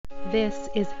This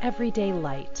is Everyday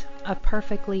Light, a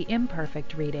perfectly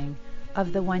imperfect reading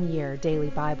of the One Year Daily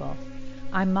Bible.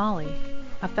 I'm Molly,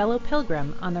 a fellow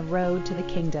pilgrim on the road to the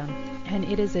kingdom, and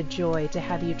it is a joy to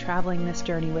have you traveling this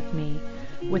journey with me,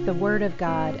 with the Word of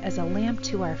God as a lamp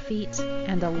to our feet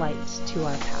and a light to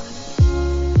our path.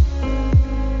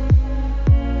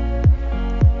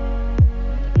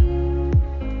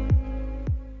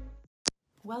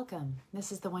 Welcome.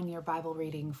 This is the One Year Bible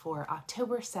reading for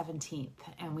October 17th,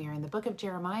 and we are in the book of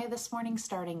Jeremiah this morning,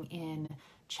 starting in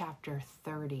chapter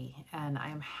 30. And I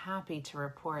am happy to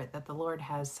report that the Lord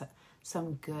has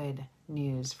some good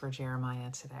news for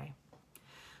Jeremiah today.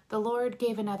 The Lord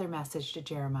gave another message to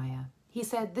Jeremiah. He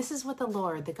said, "This is what the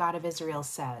Lord, the God of Israel,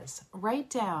 says. Write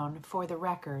down for the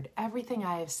record everything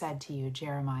I have said to you,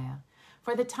 Jeremiah.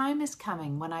 For the time is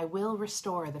coming when I will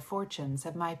restore the fortunes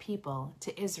of my people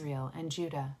to Israel and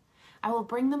Judah. I will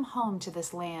bring them home to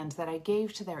this land that I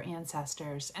gave to their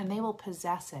ancestors, and they will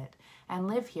possess it and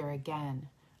live here again.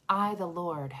 I, the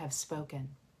Lord, have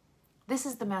spoken." This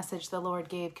is the message the Lord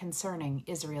gave concerning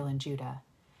Israel and Judah.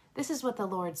 This is what the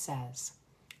Lord says.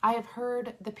 I have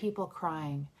heard the people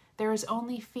crying. There is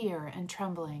only fear and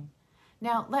trembling.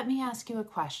 Now let me ask you a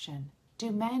question.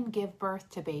 Do men give birth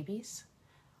to babies?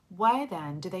 Why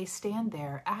then do they stand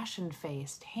there,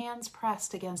 ashen-faced, hands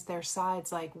pressed against their sides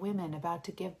like women about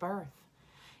to give birth?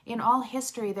 In all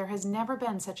history there has never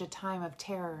been such a time of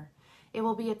terror. It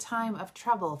will be a time of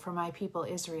trouble for my people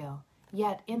Israel,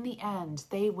 yet in the end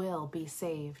they will be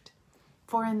saved.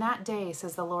 For in that day,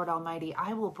 says the Lord Almighty,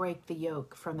 I will break the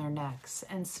yoke from their necks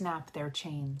and snap their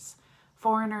chains.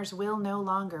 Foreigners will no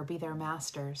longer be their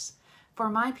masters. For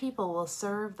my people will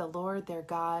serve the Lord their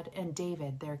God and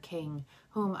David their king,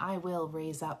 whom I will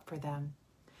raise up for them.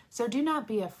 So do not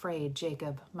be afraid,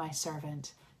 Jacob, my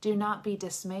servant. Do not be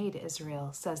dismayed,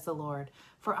 Israel, says the Lord,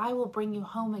 for I will bring you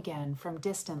home again from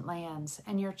distant lands,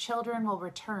 and your children will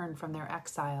return from their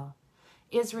exile.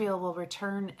 Israel will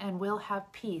return and will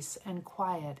have peace and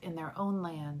quiet in their own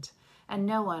land, and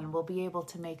no one will be able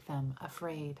to make them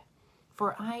afraid.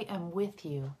 For I am with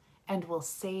you and will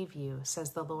save you,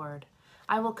 says the Lord.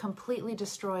 I will completely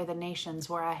destroy the nations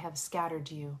where I have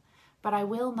scattered you, but I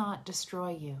will not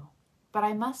destroy you. But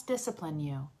I must discipline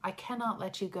you. I cannot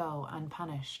let you go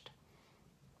unpunished.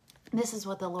 This is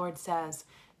what the Lord says.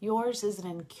 Yours is an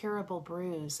incurable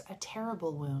bruise, a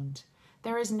terrible wound.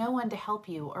 There is no one to help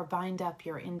you or bind up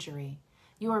your injury.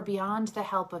 You are beyond the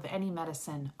help of any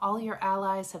medicine. All your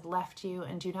allies have left you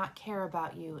and do not care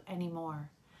about you anymore.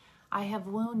 I have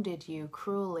wounded you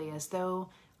cruelly as though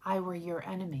I were your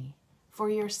enemy. For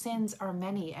your sins are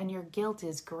many and your guilt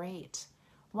is great.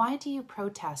 Why do you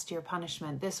protest your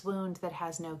punishment, this wound that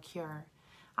has no cure?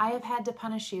 I have had to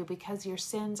punish you because your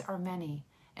sins are many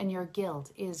and your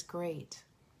guilt is great.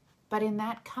 But in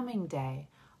that coming day,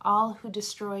 all who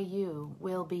destroy you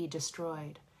will be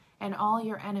destroyed, and all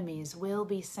your enemies will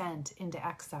be sent into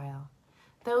exile.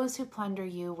 Those who plunder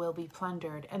you will be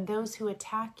plundered, and those who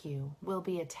attack you will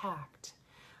be attacked.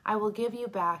 I will give you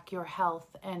back your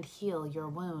health and heal your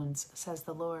wounds, says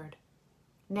the Lord.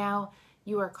 Now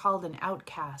you are called an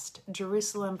outcast,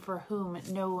 Jerusalem for whom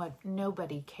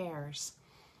nobody cares.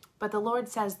 But the Lord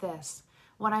says this,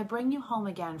 when I bring you home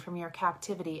again from your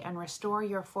captivity and restore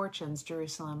your fortunes,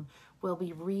 Jerusalem will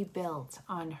be rebuilt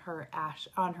on her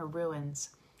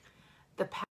ruins. The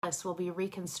palace will be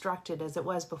reconstructed as it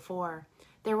was before.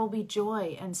 There will be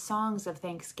joy and songs of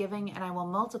thanksgiving, and I will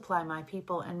multiply my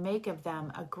people and make of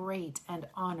them a great and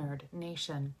honored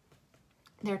nation.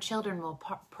 Their children will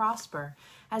prosper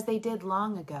as they did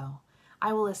long ago.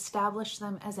 I will establish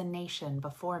them as a nation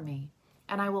before me,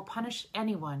 and I will punish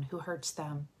anyone who hurts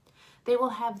them. They will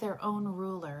have their own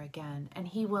ruler again, and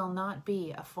he will not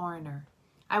be a foreigner.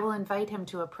 I will invite him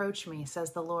to approach me,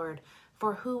 says the Lord,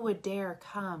 for who would dare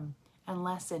come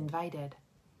unless invited?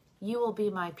 You will be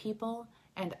my people,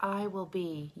 and I will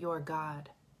be your God.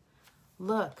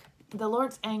 Look, the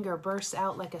Lord's anger bursts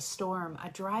out like a storm, a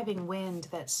driving wind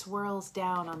that swirls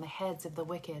down on the heads of the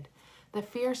wicked. The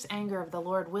fierce anger of the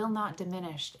Lord will not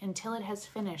diminish until it has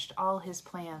finished all his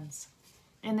plans.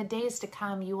 In the days to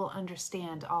come, you will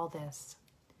understand all this.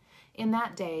 In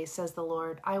that day, says the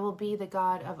Lord, I will be the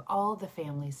God of all the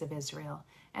families of Israel,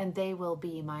 and they will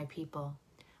be my people.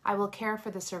 I will care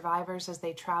for the survivors as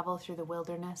they travel through the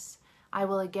wilderness. I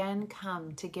will again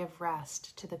come to give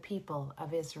rest to the people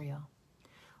of Israel.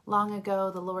 Long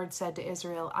ago, the Lord said to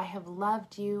Israel, I have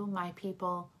loved you, my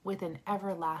people, with an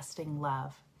everlasting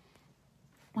love.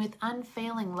 With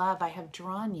unfailing love, I have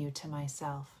drawn you to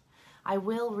myself. I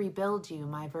will rebuild you,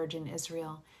 my virgin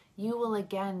Israel. You will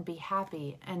again be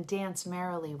happy and dance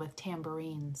merrily with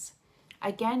tambourines.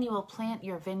 Again you will plant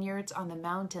your vineyards on the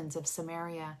mountains of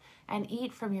Samaria and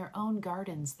eat from your own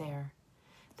gardens there.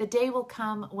 The day will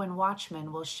come when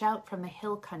watchmen will shout from the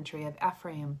hill country of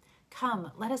Ephraim,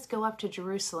 'Come, let us go up to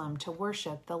Jerusalem to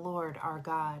worship the Lord our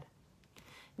God.'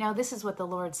 Now this is what the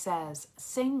Lord says,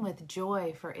 sing with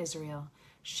joy for Israel.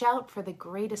 Shout for the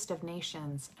greatest of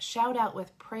nations. Shout out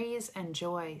with praise and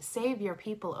joy. Save your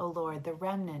people, O Lord, the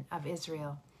remnant of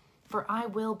Israel. For I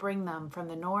will bring them from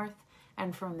the north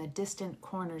and from the distant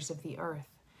corners of the earth.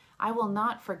 I will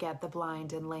not forget the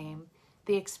blind and lame,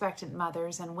 the expectant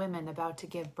mothers and women about to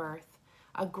give birth.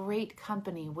 A great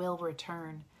company will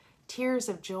return. Tears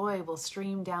of joy will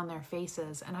stream down their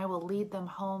faces, and I will lead them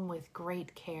home with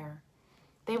great care.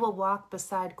 They will walk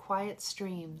beside quiet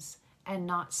streams and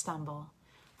not stumble.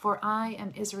 For I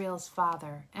am Israel's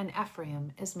father, and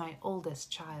Ephraim is my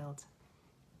oldest child.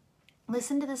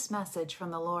 Listen to this message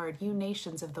from the Lord, you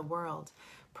nations of the world.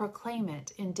 Proclaim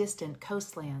it in distant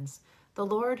coastlands. The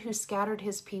Lord who scattered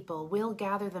his people will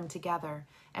gather them together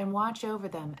and watch over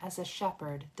them as a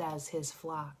shepherd does his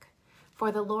flock.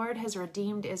 For the Lord has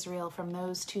redeemed Israel from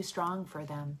those too strong for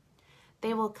them.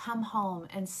 They will come home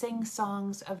and sing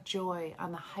songs of joy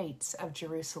on the heights of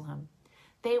Jerusalem.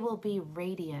 They will be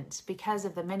radiant because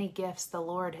of the many gifts the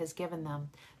Lord has given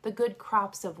them, the good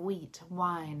crops of wheat,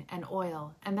 wine, and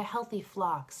oil, and the healthy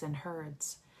flocks and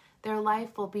herds. Their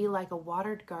life will be like a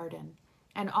watered garden,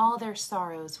 and all their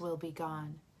sorrows will be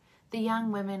gone. The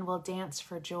young women will dance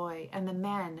for joy, and the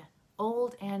men,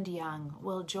 old and young,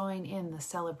 will join in the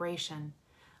celebration.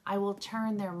 I will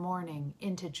turn their mourning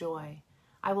into joy.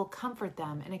 I will comfort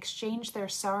them and exchange their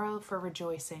sorrow for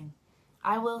rejoicing.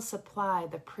 I will supply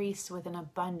the priests with an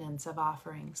abundance of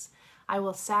offerings. I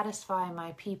will satisfy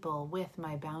my people with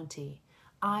my bounty.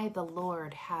 I, the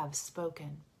Lord, have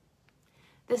spoken.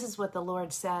 This is what the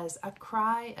Lord says, a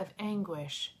cry of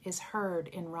anguish is heard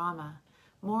in Ramah,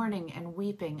 mourning and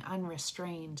weeping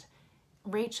unrestrained.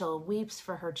 Rachel weeps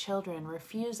for her children,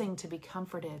 refusing to be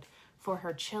comforted, for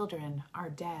her children are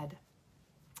dead.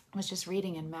 I was just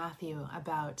reading in Matthew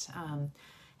about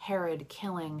Herod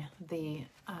killing the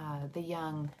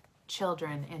young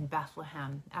children in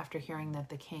Bethlehem after hearing that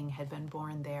the king had been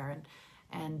born there,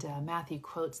 and Matthew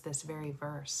quotes this very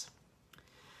verse.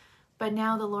 But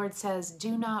now the Lord says,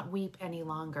 do not weep any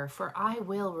longer, for I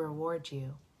will reward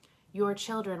you. Your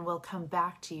children will come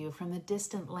back to you from the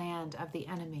distant land of the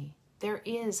enemy. There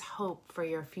is hope for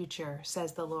your future,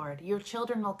 says the Lord. Your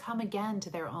children will come again to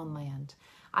their own land.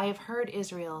 I have heard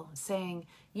Israel saying,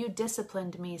 you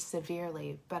disciplined me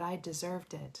severely, but I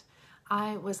deserved it.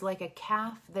 I was like a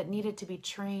calf that needed to be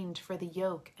trained for the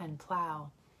yoke and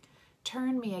plow.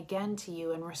 Turn me again to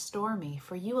you and restore me,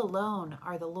 for you alone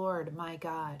are the Lord my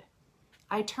God.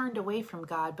 I turned away from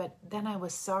God, but then I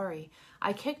was sorry.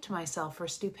 I kicked myself for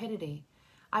stupidity.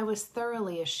 I was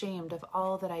thoroughly ashamed of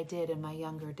all that I did in my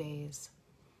younger days.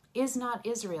 Is not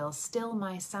Israel still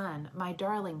my son, my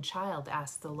darling child?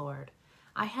 Asked the Lord.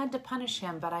 I had to punish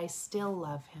him, but I still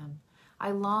love him.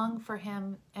 I long for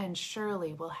him and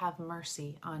surely will have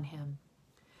mercy on him.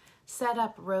 Set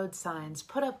up road signs,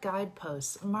 put up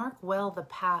guideposts, mark well the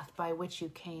path by which you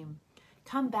came.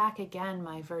 Come back again,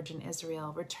 my virgin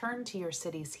Israel, return to your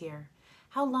cities here.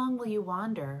 How long will you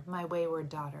wander, my wayward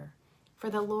daughter? For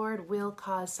the Lord will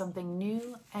cause something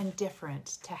new and different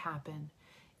to happen.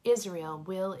 Israel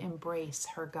will embrace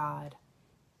her God.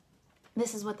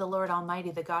 This is what the Lord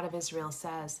Almighty, the God of Israel,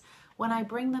 says. When I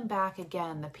bring them back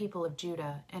again, the people of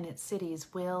Judah and its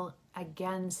cities will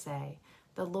again say,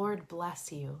 the Lord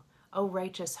bless you, O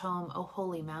righteous home, O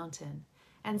holy mountain.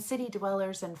 And city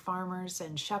dwellers and farmers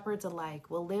and shepherds alike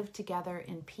will live together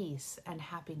in peace and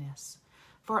happiness.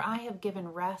 For I have given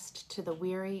rest to the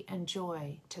weary and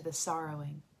joy to the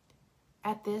sorrowing.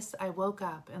 At this I woke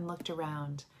up and looked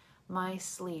around. My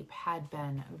sleep had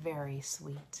been very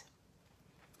sweet.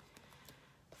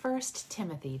 1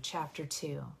 Timothy chapter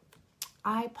 2.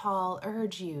 I, Paul,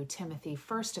 urge you, Timothy,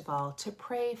 first of all, to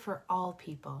pray for all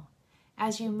people.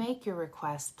 As you make your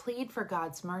requests, plead for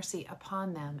God's mercy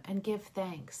upon them and give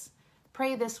thanks.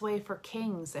 Pray this way for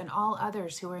kings and all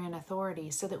others who are in authority,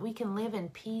 so that we can live in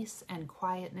peace and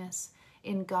quietness,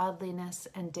 in godliness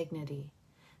and dignity.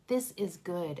 This is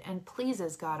good and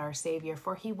pleases God our Savior,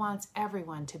 for he wants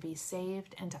everyone to be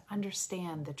saved and to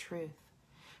understand the truth.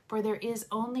 For there is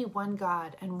only one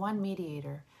God and one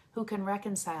mediator who can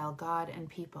reconcile God and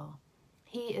people.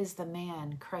 He is the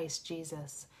man, Christ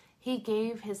Jesus. He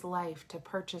gave his life to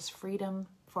purchase freedom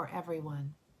for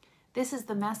everyone. This is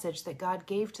the message that God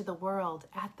gave to the world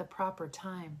at the proper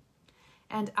time.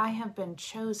 And I have been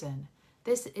chosen,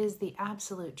 this is the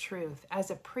absolute truth, as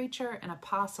a preacher and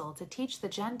apostle to teach the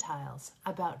Gentiles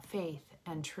about faith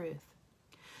and truth.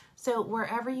 So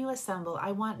wherever you assemble,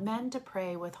 I want men to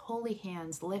pray with holy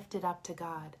hands lifted up to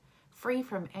God, free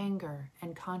from anger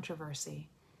and controversy.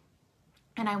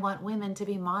 And I want women to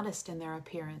be modest in their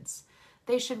appearance.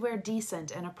 They should wear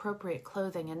decent and appropriate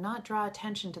clothing and not draw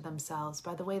attention to themselves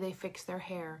by the way they fix their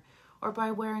hair or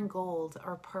by wearing gold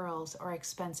or pearls or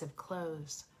expensive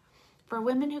clothes. For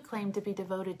women who claim to be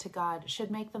devoted to God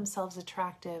should make themselves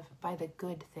attractive by the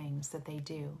good things that they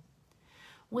do.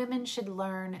 Women should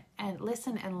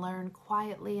listen and learn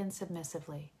quietly and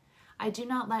submissively. I do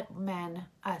not let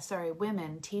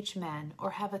women teach men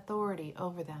or have authority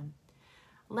over them.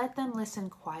 Let them listen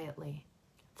quietly.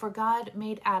 For God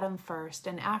made Adam first,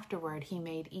 and afterward he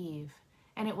made Eve.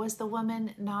 And it was the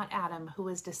woman, not Adam, who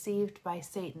was deceived by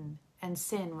Satan, and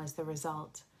sin was the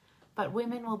result. But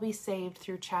women will be saved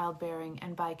through childbearing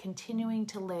and by continuing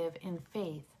to live in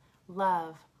faith,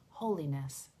 love,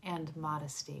 holiness, and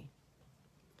modesty.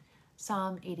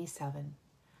 Psalm 87.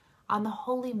 On the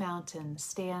holy mountain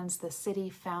stands the city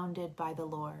founded by the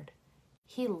Lord.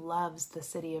 He loves the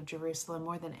city of Jerusalem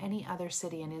more than any other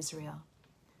city in Israel.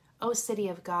 O city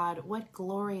of God, what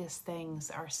glorious things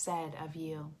are said of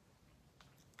you.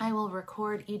 I will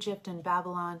record Egypt and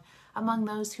Babylon among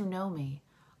those who know me,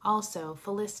 also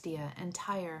Philistia and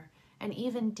Tyre, and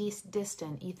even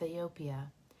distant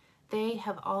Ethiopia. They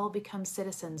have all become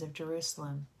citizens of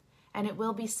Jerusalem. And it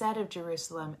will be said of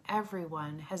Jerusalem,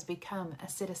 everyone has become a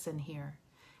citizen here.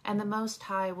 And the Most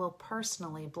High will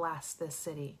personally bless this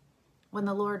city. When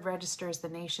the Lord registers the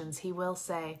nations, he will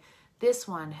say, this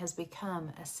one has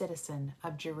become a citizen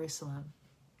of Jerusalem.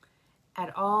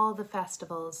 At all the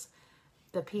festivals,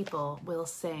 the people will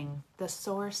sing, the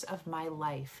source of my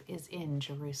life is in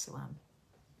Jerusalem.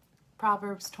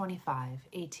 Proverbs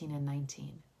 25:18 and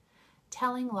 19.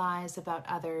 Telling lies about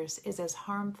others is as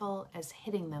harmful as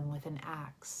hitting them with an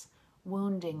axe,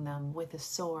 wounding them with a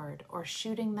sword, or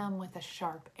shooting them with a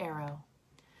sharp arrow.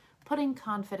 Putting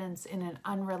confidence in an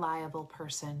unreliable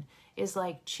person is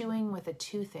like chewing with a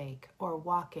toothache or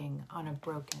walking on a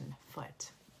broken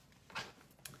foot.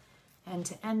 And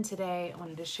to end today, I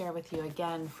wanted to share with you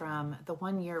again from the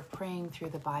 1 year praying through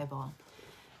the Bible.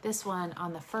 This one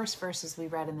on the first verses we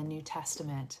read in the New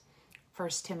Testament,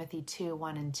 1 Timothy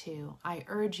 2:1 and 2. I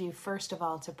urge you, first of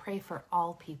all, to pray for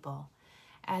all people.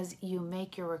 As you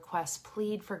make your requests,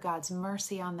 plead for God's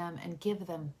mercy on them and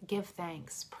give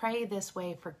thanks. Pray this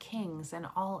way for kings and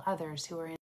all others who are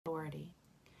in authority.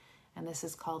 And this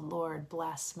is called, Lord,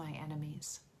 bless my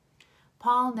enemies.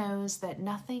 Paul knows that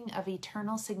nothing of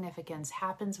eternal significance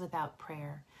happens without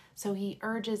prayer, so he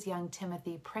urges young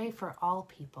Timothy, pray for all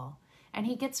people. And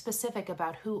he gets specific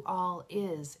about who all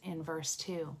is in verse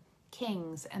 2,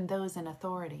 kings and those in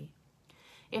authority.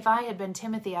 If I had been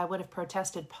Timothy, I would have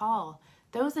protested Paul.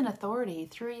 Those in authority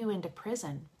threw you into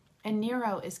prison, and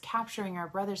Nero is capturing our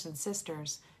brothers and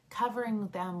sisters, covering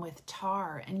them with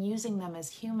tar and using them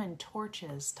as human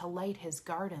torches to light his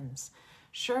gardens.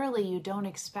 Surely you don't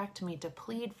expect me to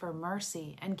plead for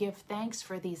mercy and give thanks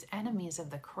for these enemies of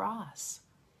the cross.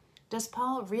 Does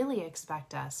Paul really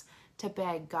expect us to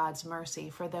beg God's mercy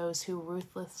for those who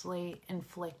ruthlessly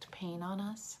inflict pain on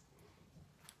us?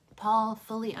 Paul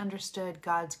fully understood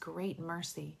God's great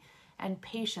mercy and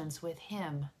patience with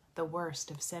him, the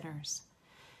worst of sinners.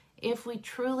 If we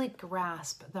truly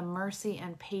grasp the mercy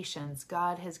and patience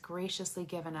God has graciously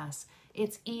given us,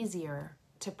 it's easier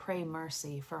to pray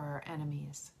mercy for our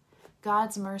enemies.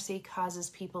 God's mercy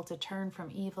causes people to turn from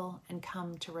evil and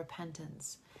come to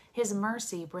repentance. His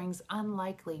mercy brings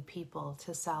unlikely people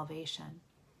to salvation.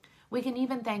 We can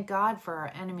even thank God for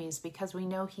our enemies because we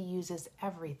know he uses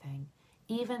everything,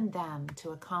 even them, to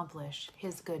accomplish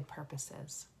his good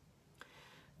purposes.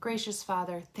 Gracious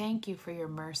Father, thank you for your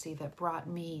mercy that brought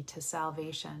me to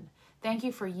salvation. Thank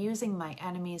you for using my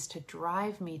enemies to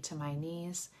drive me to my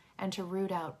knees and to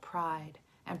root out pride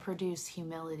and produce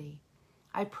humility.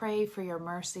 I pray for your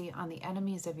mercy on the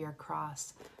enemies of your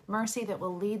cross, mercy that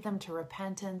will lead them to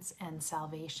repentance and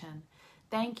salvation.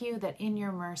 Thank you that in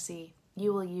your mercy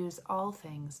you will use all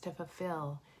things to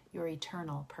fulfill your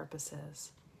eternal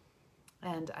purposes.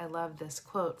 And I love this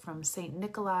quote from St.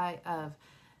 Nikolai of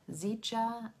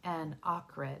Zicha and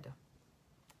Ochrid.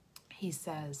 He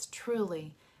says,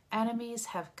 truly, enemies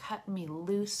have cut me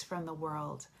loose from the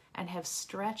world and have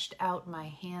stretched out my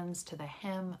hands to the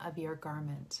hem of your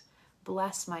garment.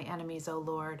 Bless my enemies, O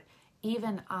Lord.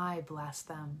 Even I bless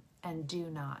them, and do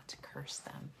not curse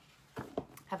them.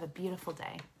 Have a beautiful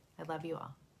day. I love you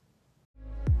all.